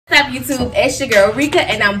up, YouTube? It's your girl Reika,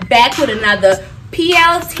 and I'm back with another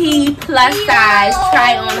PLT plus size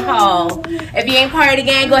try on haul. If you ain't part of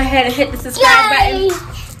the gang, go ahead and hit the subscribe button.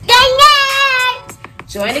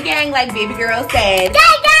 Join the gang like baby girl said.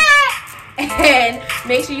 And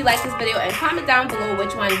make sure you like this video and comment down below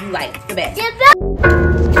which one you like the best.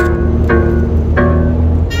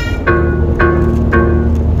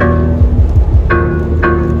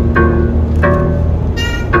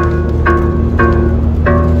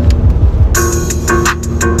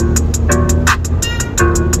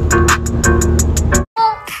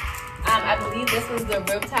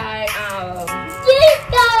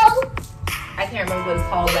 I can't remember what it's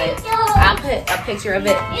called, but I'll put a picture of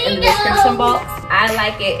it in the description box. I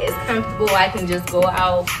like it. It's comfortable. I can just go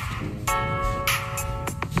out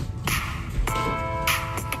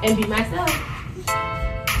and be myself.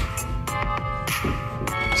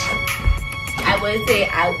 I would say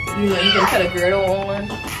you can put a girdle on.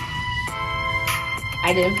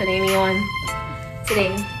 I didn't put any on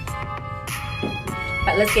today.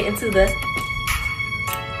 But let's get into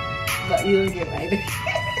but you'll get right there.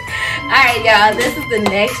 Alright, y'all, this is the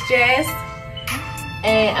next dress,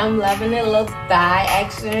 and I'm loving it. A little thigh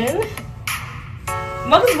action.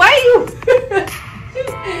 Marcus, why are you?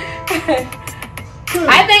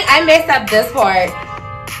 I think I messed up this part.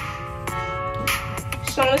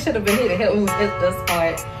 Sean should have been here to help me with this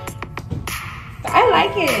part. But I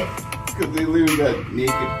like it. Because they literally got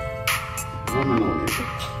naked woman on it.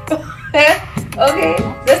 Okay,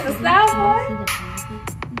 this the style boy.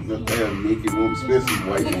 Not to have naked woman, especially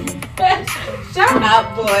white woman. Shut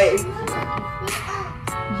up, boy.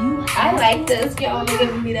 I like this. Y'all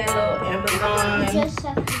giving me that little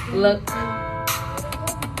Amazon look.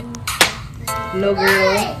 No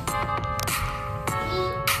girl.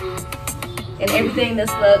 And everything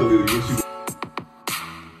that's look.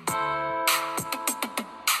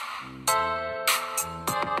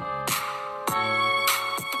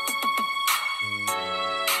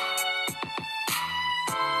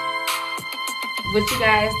 What you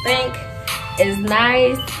guys think is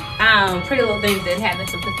nice. Pretty Little Thing did have it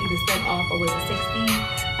for 50% off, or was it 60?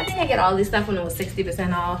 I think I get all this stuff when it was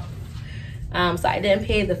 60% off. So I didn't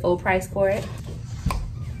pay the full price for it.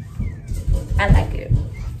 I like it.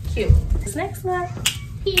 Cute. This next one.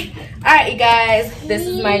 Alright, you guys, this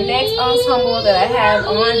is my next ensemble that I have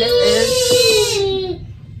on.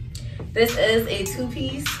 This is a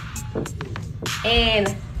two-piece,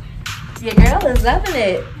 and your girl is loving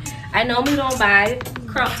it. I normally don't buy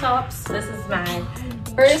crop tops. This is my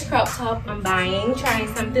first crop top I'm buying, trying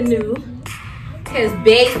something new. Cause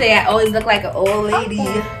Big say I always look like an old lady.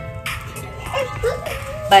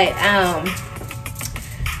 But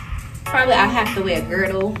probably I'll have to wear a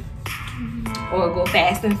girdle or go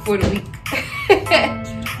fasting for the week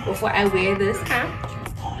before I wear this, huh?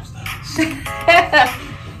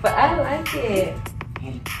 But I like it.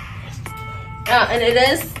 And it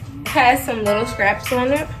has some little scraps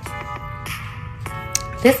on it.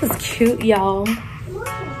 This is cute, y'all.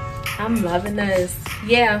 I'm loving this.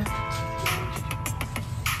 Yeah.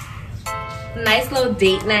 Nice little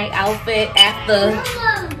date night outfit after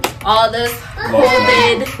all this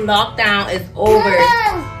COVID lockdown is over.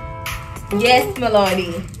 Yes,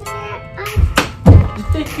 Melody.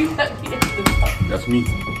 That's me.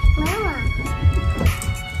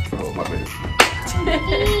 Oh, my bad.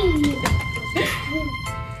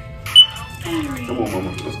 Come on,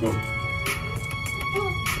 mama. Let's go.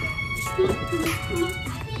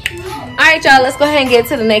 Alright, y'all, let's go ahead and get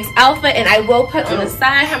to the next outfit, and I will put on the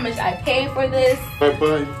side how much I paid for this.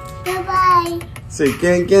 Bye-bye. Bye-bye. Say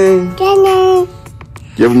gang gang. Gang gang.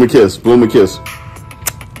 Give him a kiss. Blow him a kiss.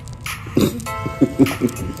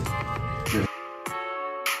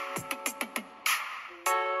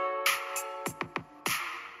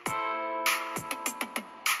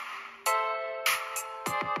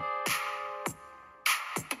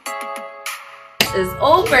 Is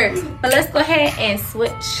over, but let's go ahead and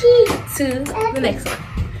switch to the next one.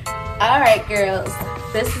 All right, girls,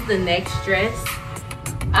 this is the next dress.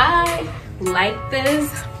 I like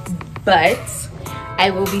this, but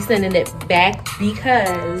I will be sending it back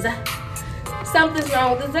because something's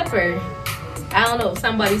wrong with the zipper. I don't know if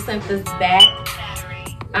somebody sent this back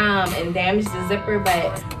and damaged the zipper,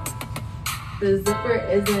 but the zipper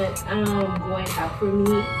isn't going out for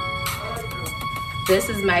me. This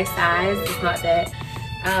is my size. It's not that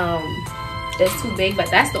it's too big,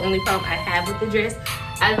 but that's the only problem I have with the dress.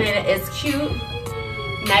 I mean, it's cute,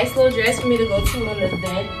 nice little dress for me to go to an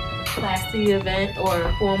event, classy event or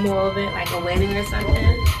a formal event like a wedding or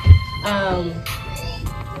something.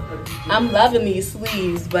 I'm loving these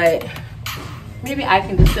sleeves, but maybe I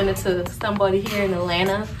can just send it to somebody here in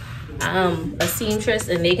Atlanta a seamstress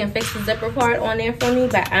and they can fix the zipper part on there for me,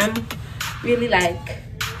 but I'm really like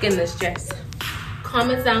getting this dress.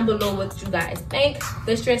 Comment down below what you guys think.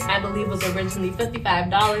 This dress I believe was originally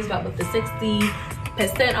 $55, but with the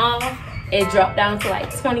 60% off, it dropped down to like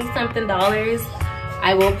 20 something dollars.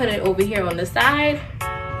 I will put it over here on the side.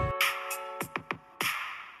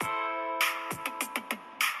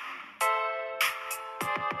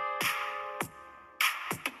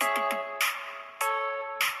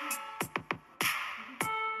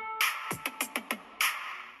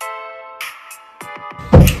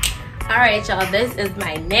 Alright y'all, this is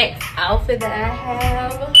my next outfit that I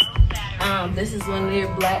have. This is one of their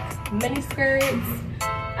black mini skirts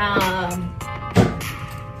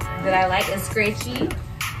that I like. It's scratchy.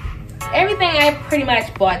 Everything I pretty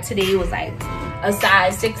much bought today was like a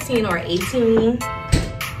size 16 or 18.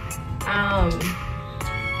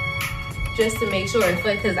 Just to make sure it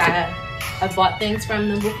fit, because I bought things from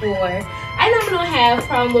them before. I normally don't have a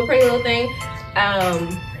problem with Pretty Little Thing.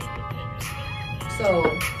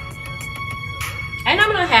 So I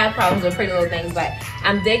normally don't have problems with Pretty Little Things, but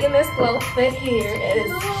I'm digging this glow fit here. It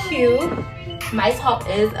is cute. My top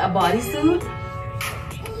is a bodysuit.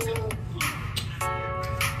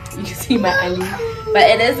 You can see my ugly, but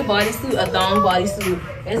it is a bodysuit, a thong bodysuit.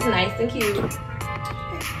 It's nice and cute.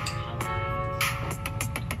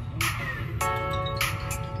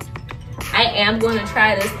 I am going to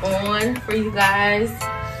try this on for you guys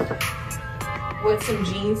with some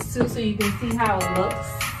jeans too, so you can see how it looks.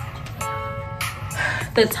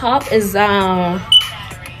 The top is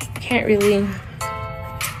can't really,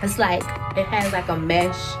 it's like it has like a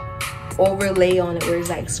mesh overlay on it where it's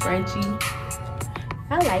like scrunchy.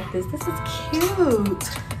 I like this. This is cute.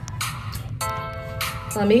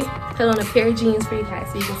 Let me put on a pair of jeans for you guys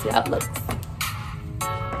so you can see how it looks.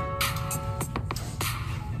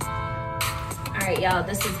 Alright y'all,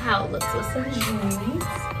 this is how it looks with some jeans.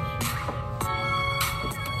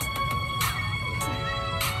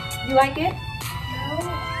 You like it?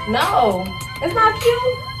 No, it's not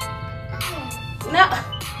cute. No.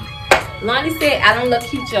 Lonnie said I don't look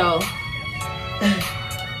cute, y'all.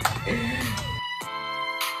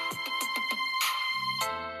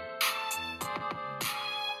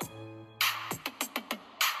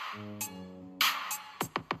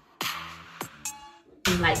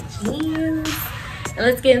 Like jeans. And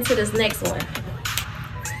let's get into this next one.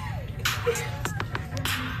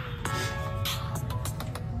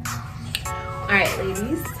 Alright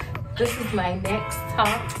ladies, this is my next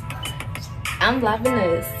top. I'm loving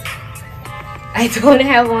this. I don't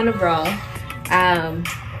have on a bra. I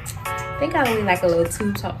think I only like a little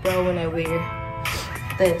tube top bra when I wear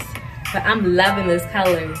this. But I'm loving this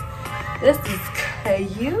color. This is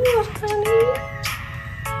cute, honey.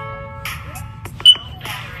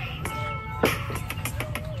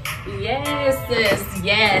 Yes, sis.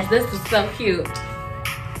 Yes, this is so cute.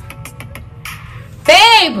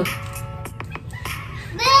 Babe!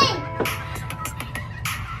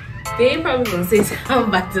 Babe probably gonna say something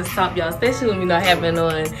about this top, y'all, especially when we're not having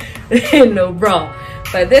on no bra.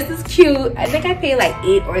 But this is cute. I think I paid like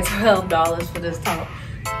 $8 or $12 for this top.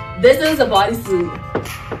 This is a bodysuit.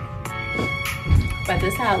 But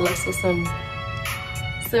this is how it looks with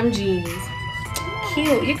some jeans.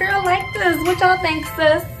 Cute. Your girl like this. What y'all think,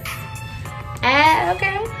 sis?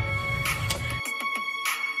 Okay.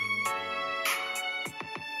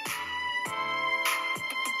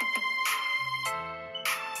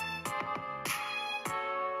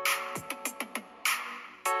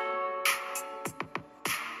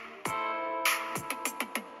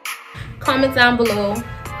 Comment down below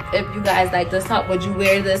if you guys like this top. Would you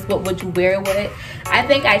wear this? What would you wear with it? I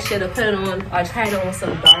think I should have put it on or tried on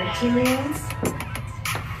some dark jeans.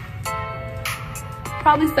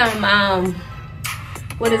 Probably some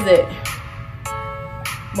what is it?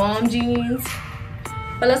 Mom jeans.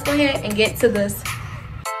 But let's go ahead and get to this.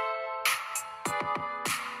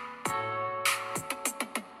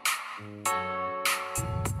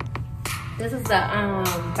 This is the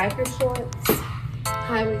biker shorts.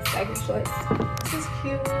 High-waist biker shorts. This is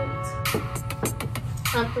cute.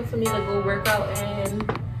 Something for me to go work out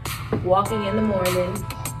in, walking in the morning.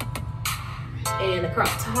 And a crop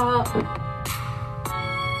top.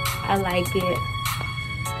 I like it.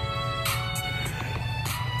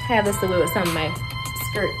 Have this to wear with some of my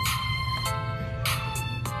skirts.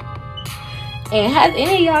 And has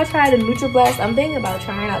any of y'all tried the NutriBlast? I'm thinking about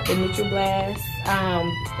trying out the NutriBlast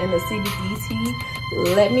and the CBD tea.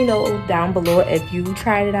 Let me know down below if you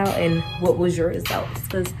tried it out and what was your results,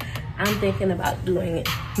 because I'm thinking about doing it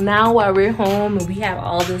now while we're home and we have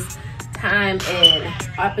all this time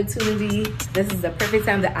and opportunity, this is the perfect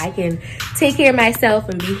time that I can take care of myself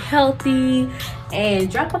and be healthy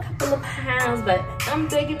and drop a couple of pounds. But I'm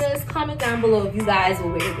digging this. Comment down below if you guys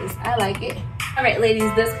will wear this. I like it. All right,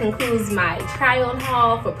 ladies, this concludes my try on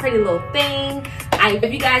haul for Pretty Little Thing.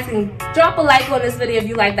 If you guys can drop a like on this video if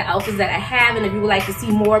you like the outfits that I have, and if you would like to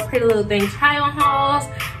see more Pretty Little Thing try on hauls,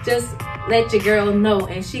 just let your girl know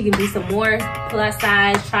and she can do some more plus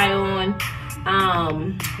size try on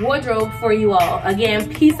wardrobe for you all. Again,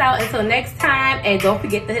 peace out until next time, and don't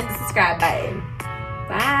forget to hit the subscribe button.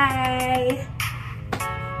 Bye.